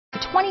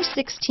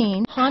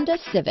2016 Honda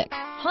Civic.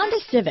 Honda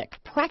Civic,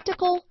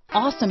 practical,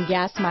 awesome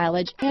gas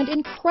mileage, and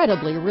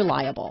incredibly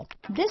reliable.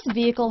 This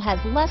vehicle has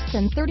less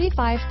than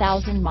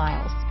 35,000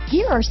 miles.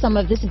 Here are some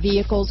of this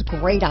vehicle's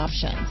great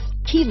options: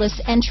 keyless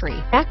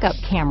entry, backup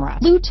camera,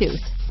 Bluetooth,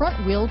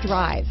 front wheel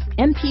drive,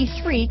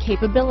 MP3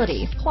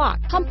 capability, clock,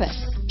 compass,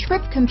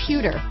 trip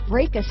computer,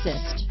 brake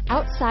assist,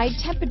 outside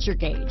temperature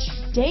gauge,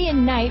 day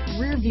and night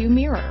rear view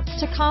mirror,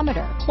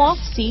 tachometer, cloth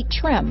seat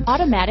trim,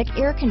 automatic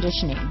air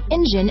conditioning,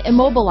 engine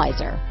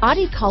immobilizer,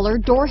 body color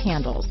door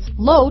handles,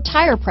 low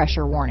tire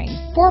pressure warning,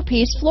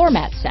 4-piece floor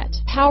mat set,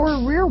 power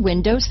rear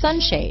window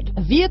sunshade.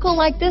 A vehicle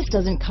like this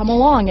doesn't come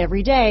along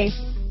every day.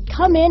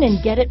 Come in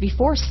and get it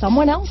before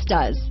someone else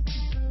does.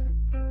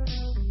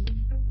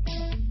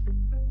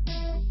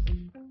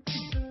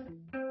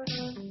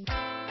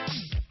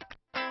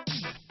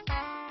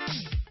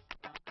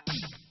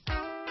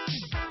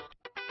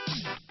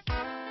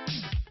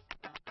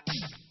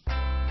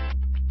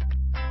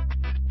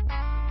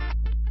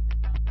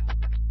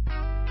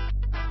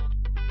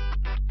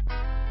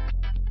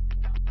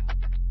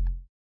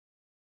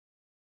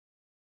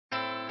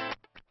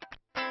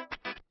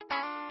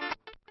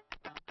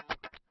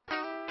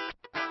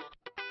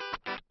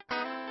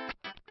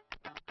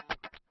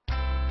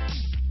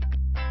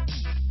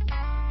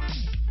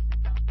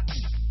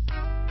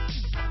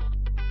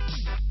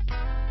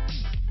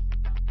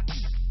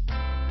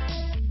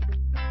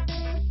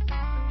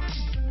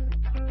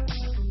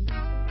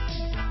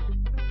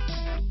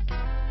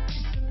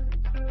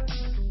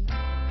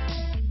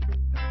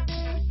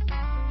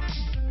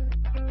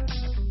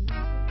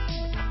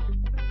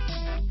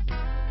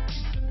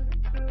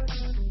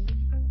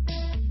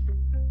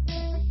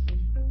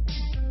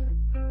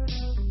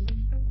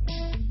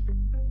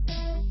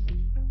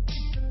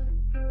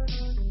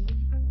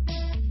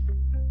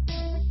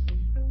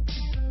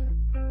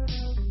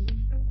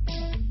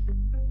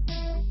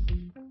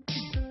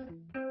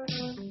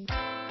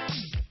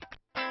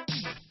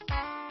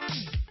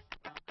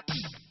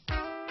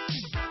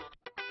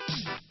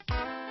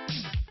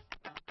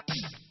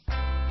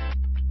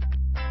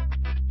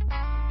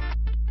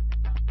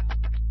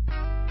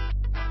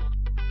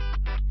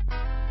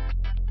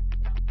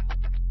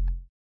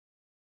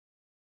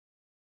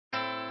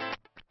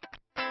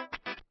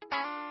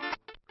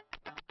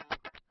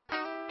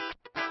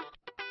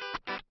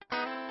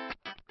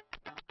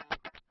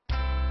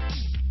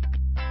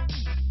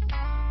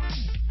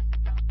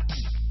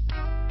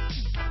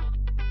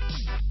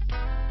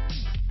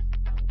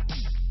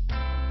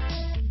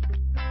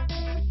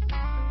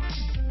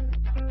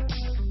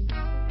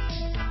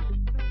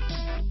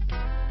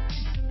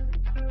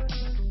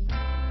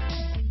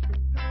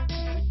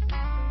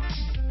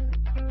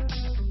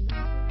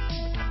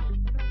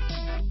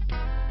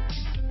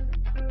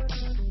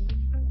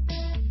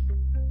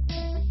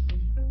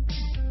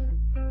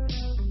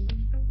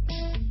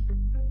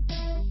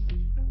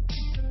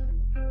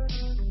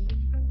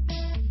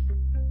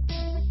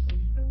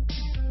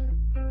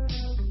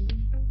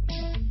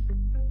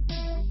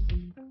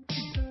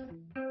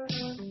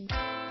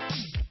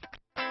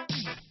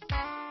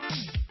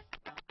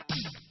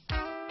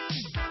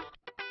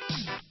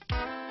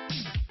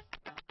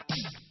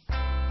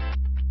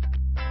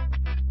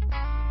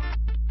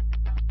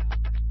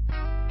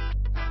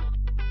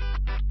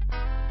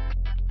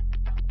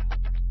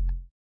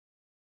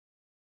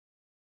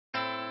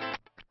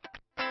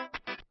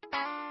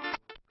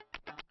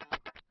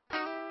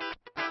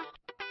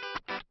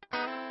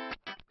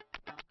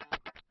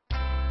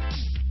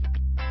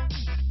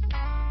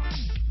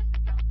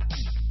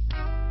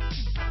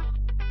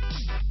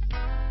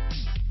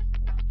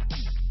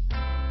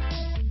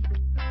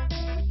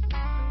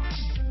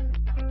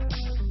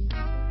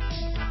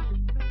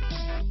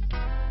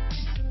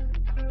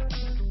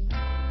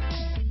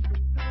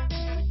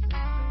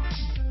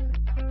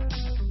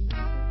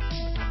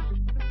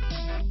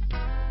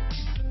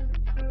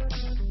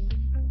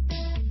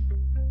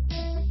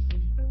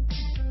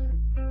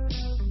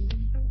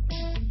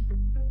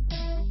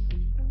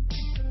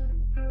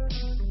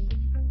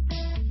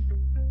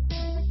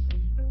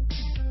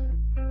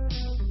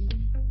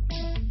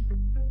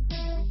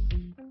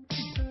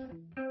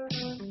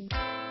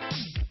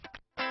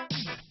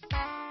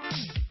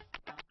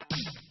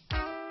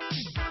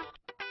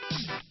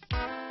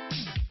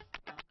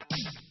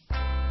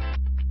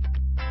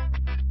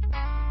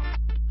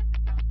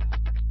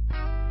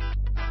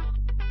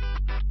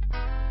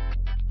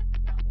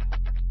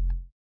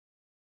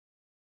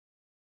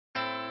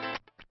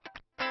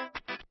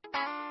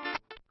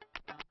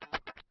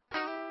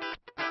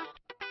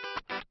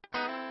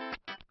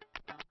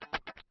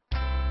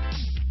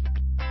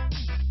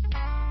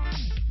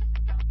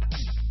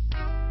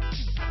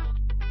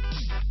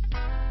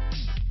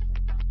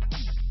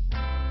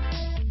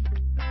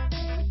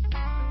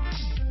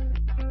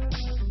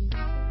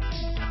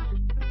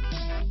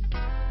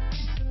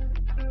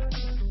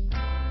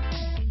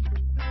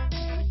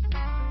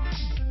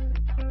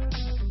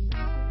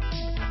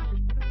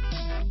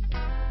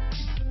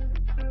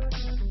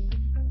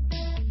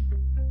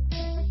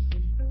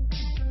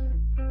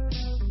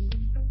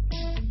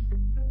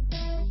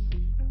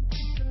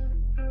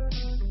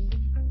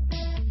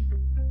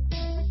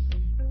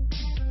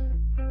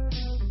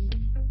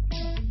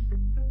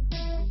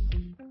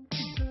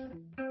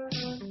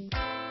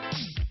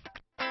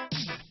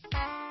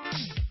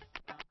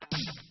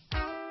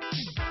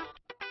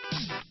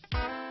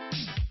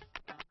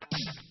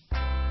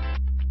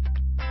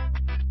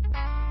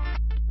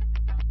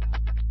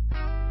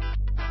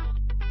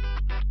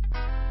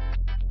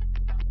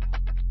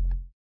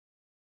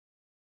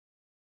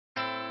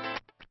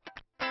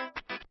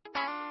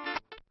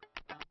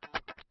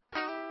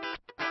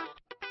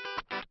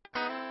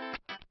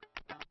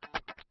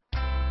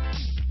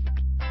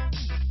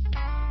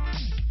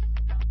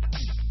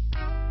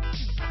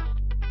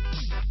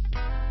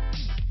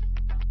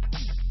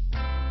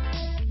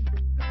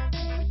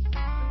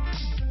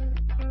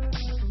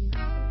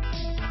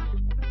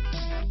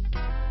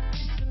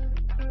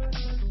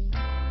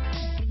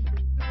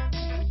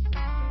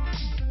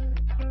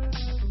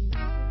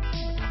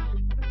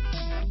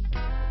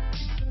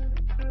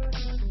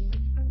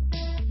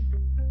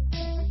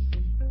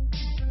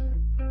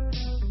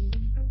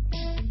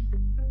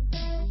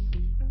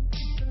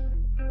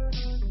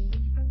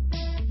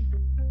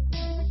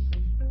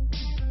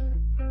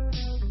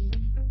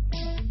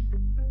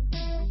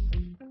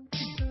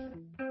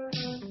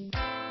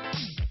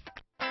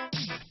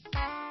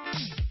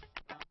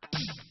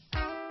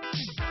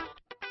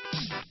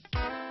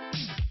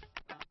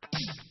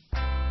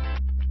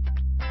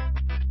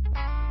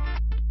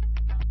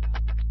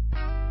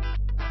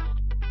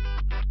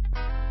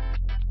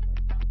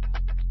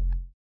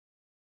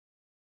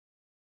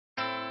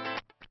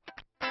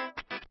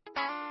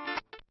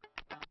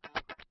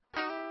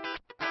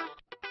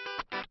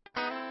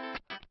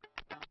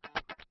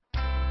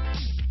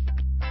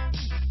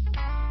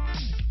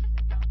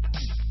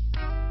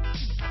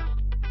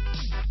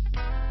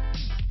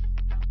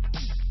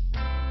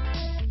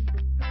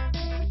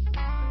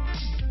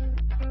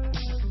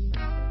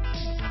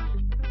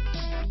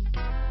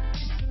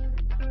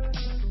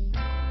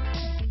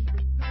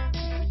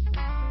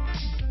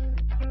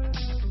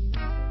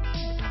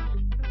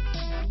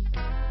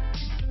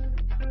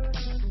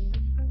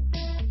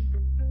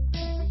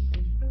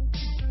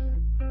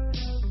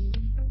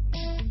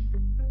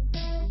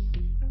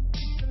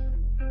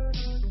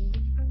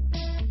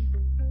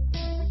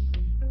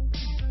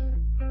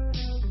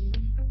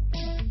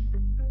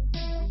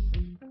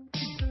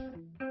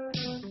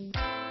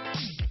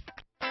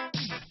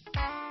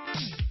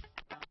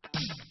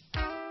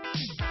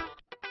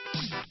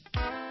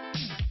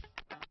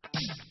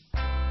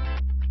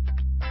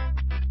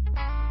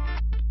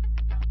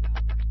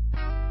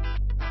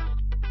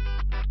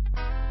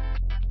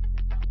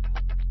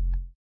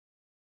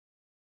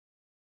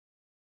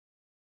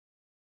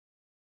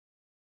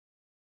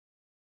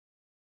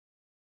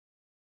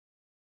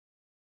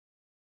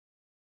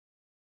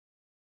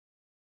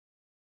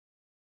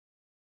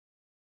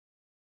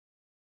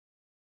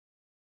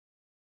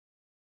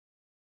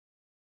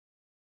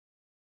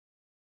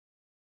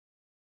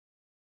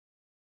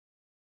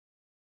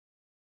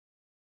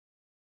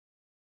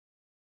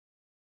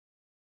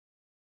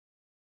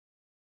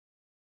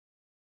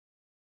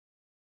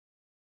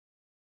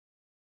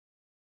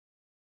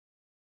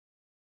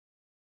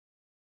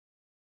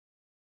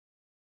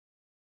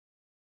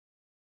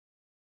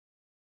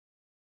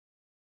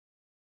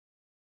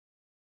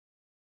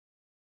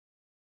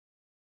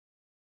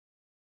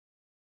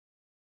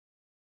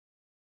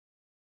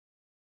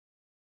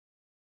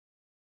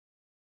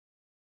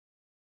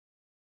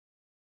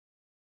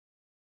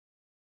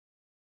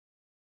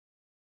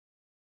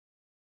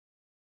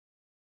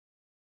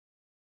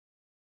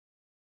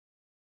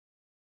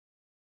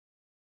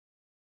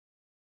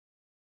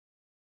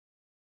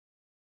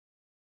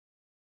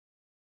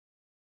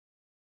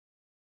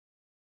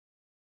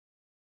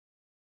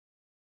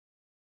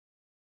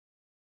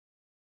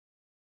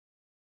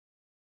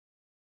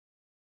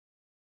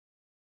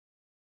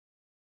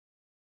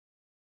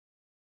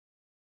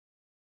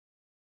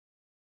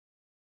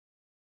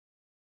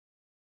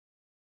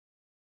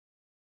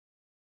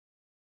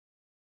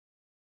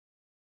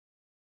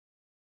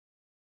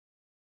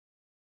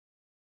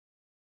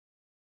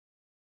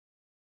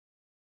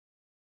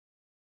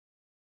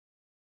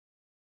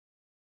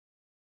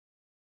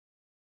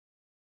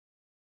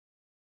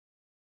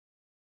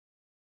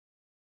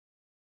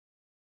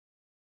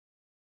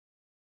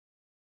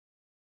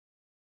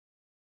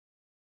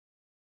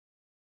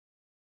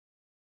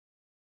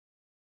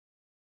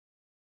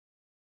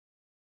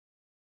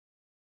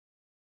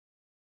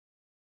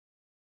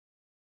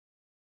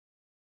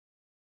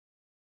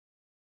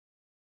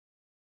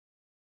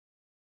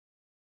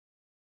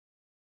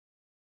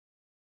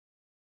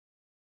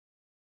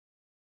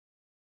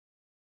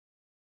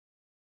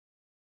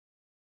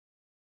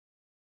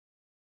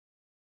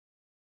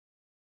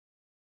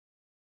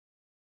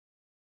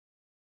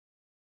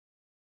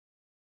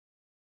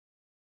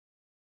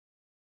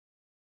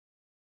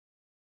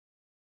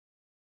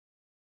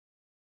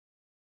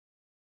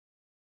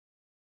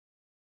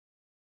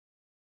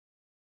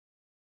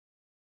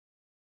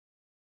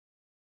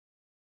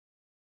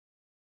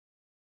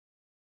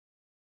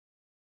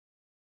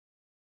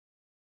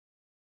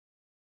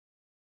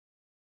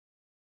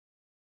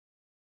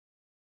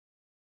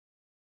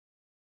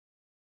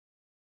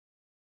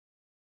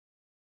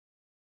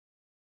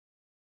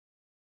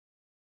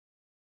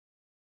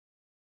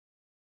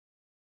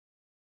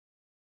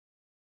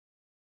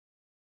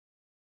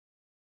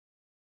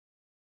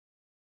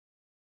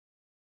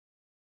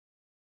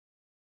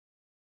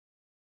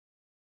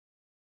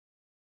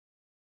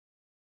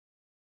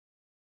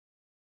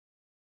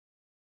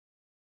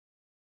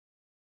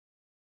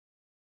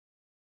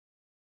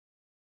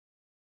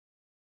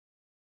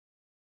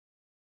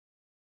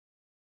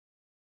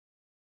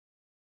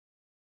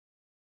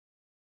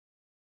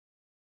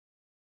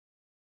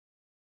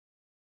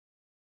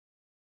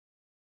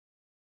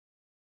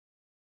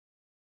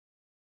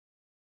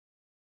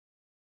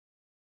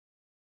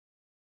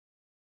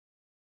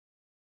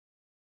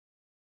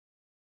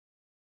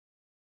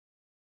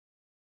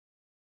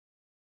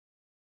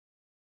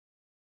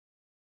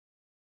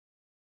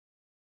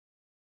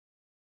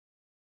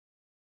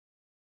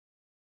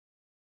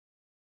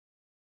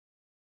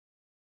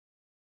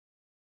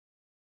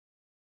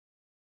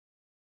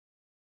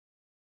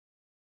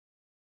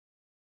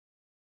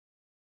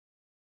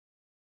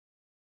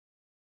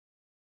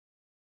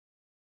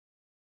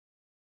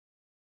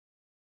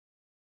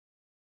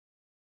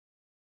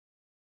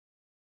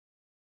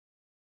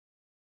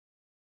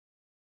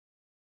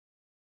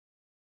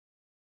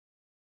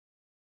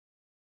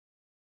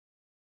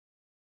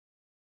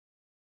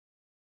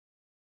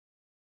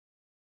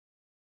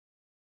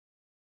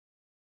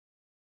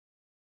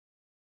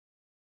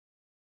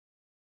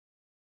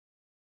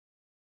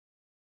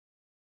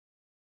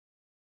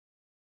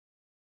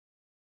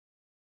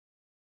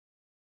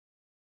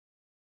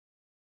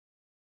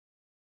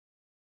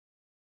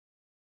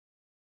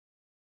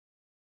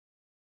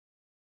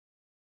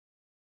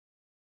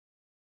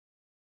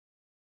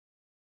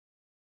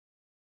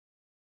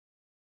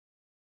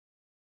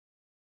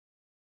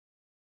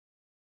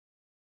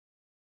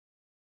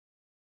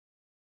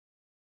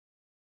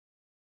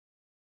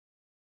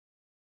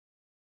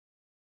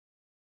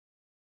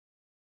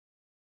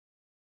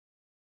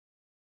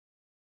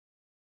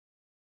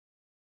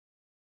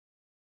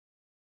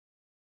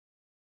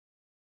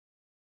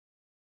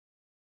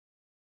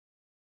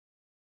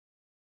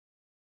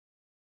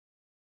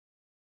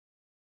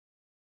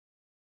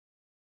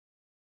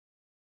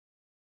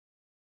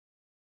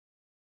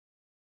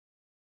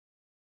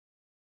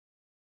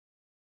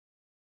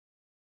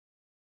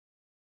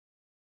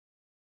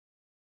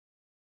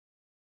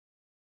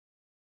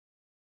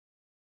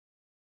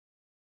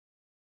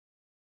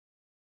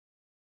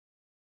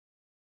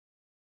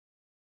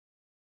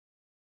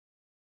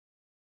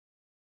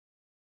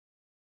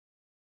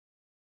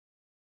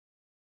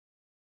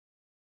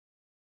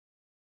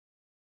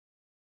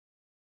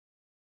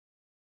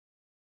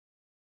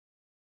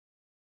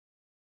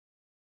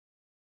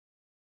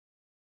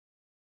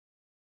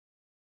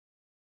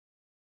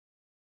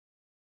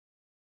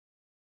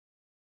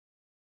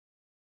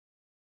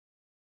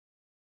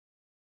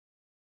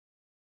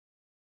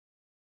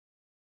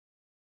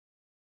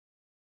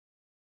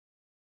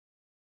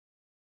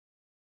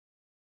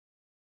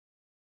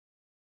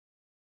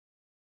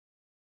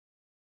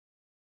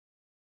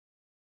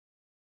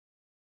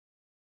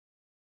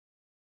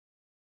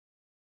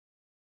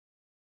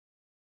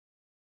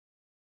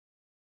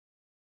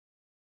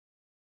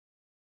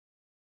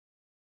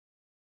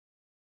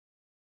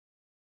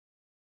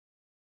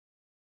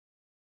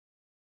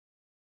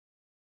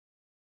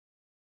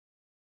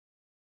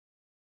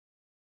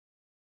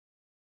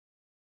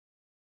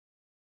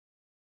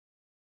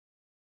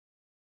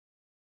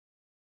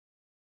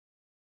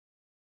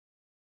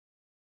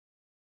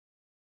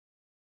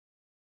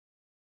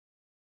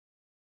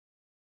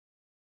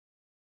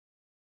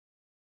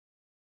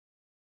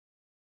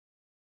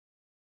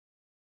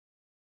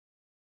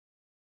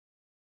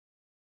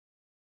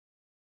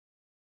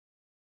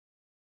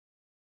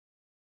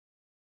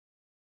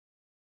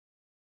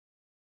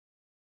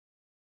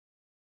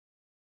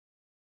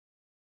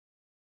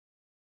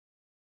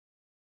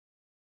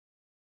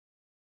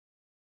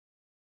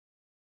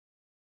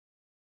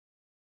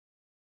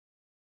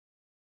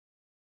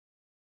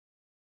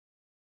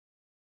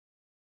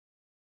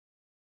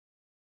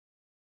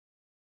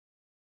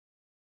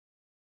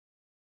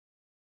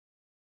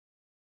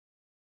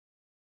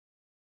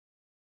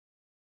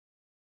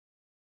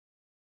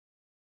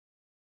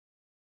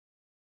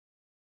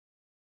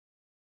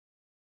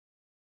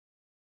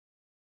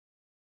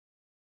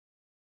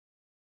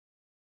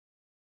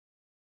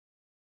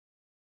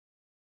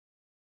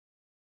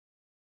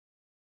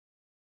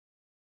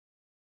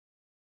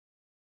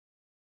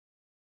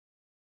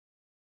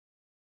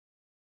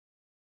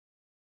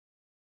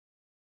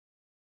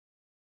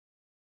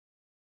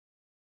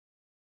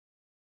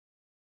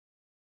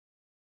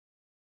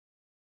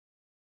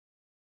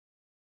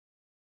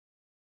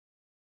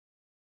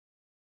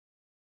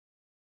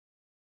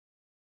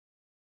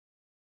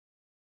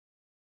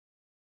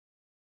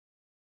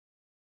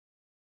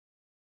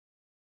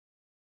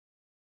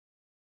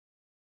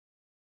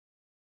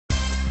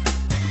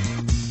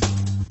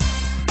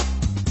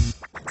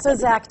 So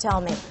Zach,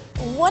 tell me,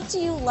 what do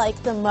you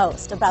like the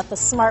most about the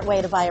smart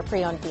way to buy a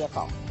pre-owned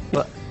vehicle?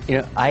 Well,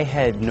 I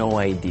had no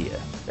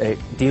idea a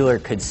dealer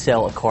could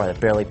sell a car that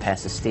barely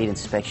passed the state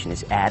inspection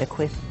is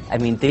adequate. I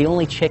mean, they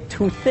only check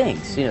two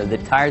things. The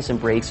tires and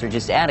brakes are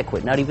just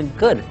adequate, not even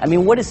good. I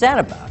mean, what is that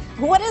about?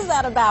 What is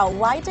that about?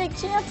 Why take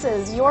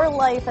chances? Your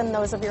life and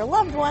those of your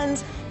loved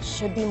ones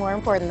should be more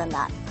important than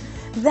that.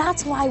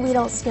 That's why we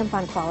don't skimp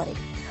on quality.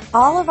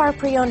 All of our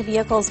pre-owned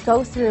vehicles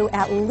go through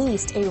at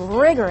least a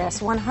rigorous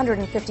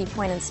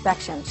 150-point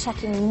inspection,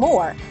 checking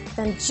more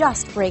than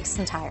just brakes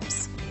and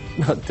tires.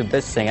 The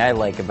best thing I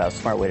like about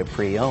Smart Way to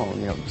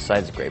Pre-Own,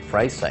 besides the great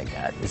price I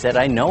got, is that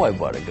I know I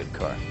bought a good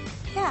car.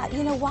 Yeah,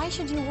 why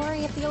should you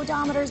worry if the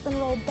odometer's been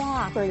rolled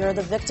back, or you're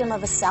the victim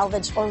of a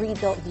salvaged or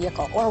rebuilt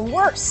vehicle, or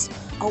worse,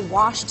 a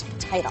washed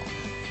title?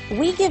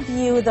 We give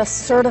you the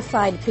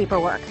certified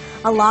paperwork,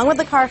 along with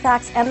the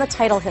Carfax and the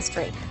title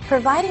history,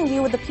 providing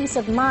you with the peace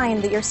of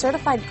mind that your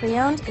certified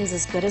pre-owned is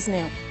as good as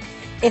new.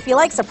 If you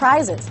like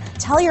surprises,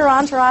 tell your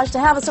entourage to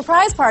have a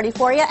surprise party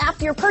for you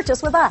after your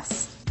purchase with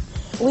us.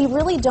 We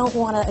really don't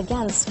want to,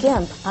 again,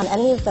 skimp on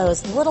any of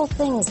those little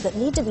things that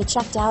need to be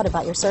checked out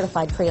about your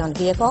certified pre-owned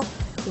vehicle.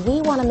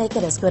 We want to make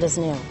it as good as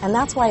new, and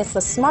that's why it's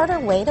the smarter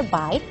way to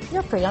buy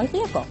your pre-owned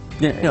vehicle.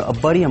 A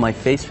buddy on my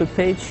Facebook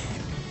page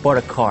bought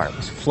a car. It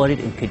was flooded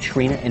in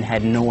Katrina and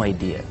had no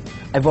idea.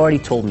 I've already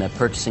told him that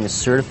purchasing a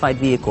certified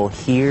vehicle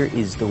here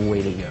is the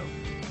way to go.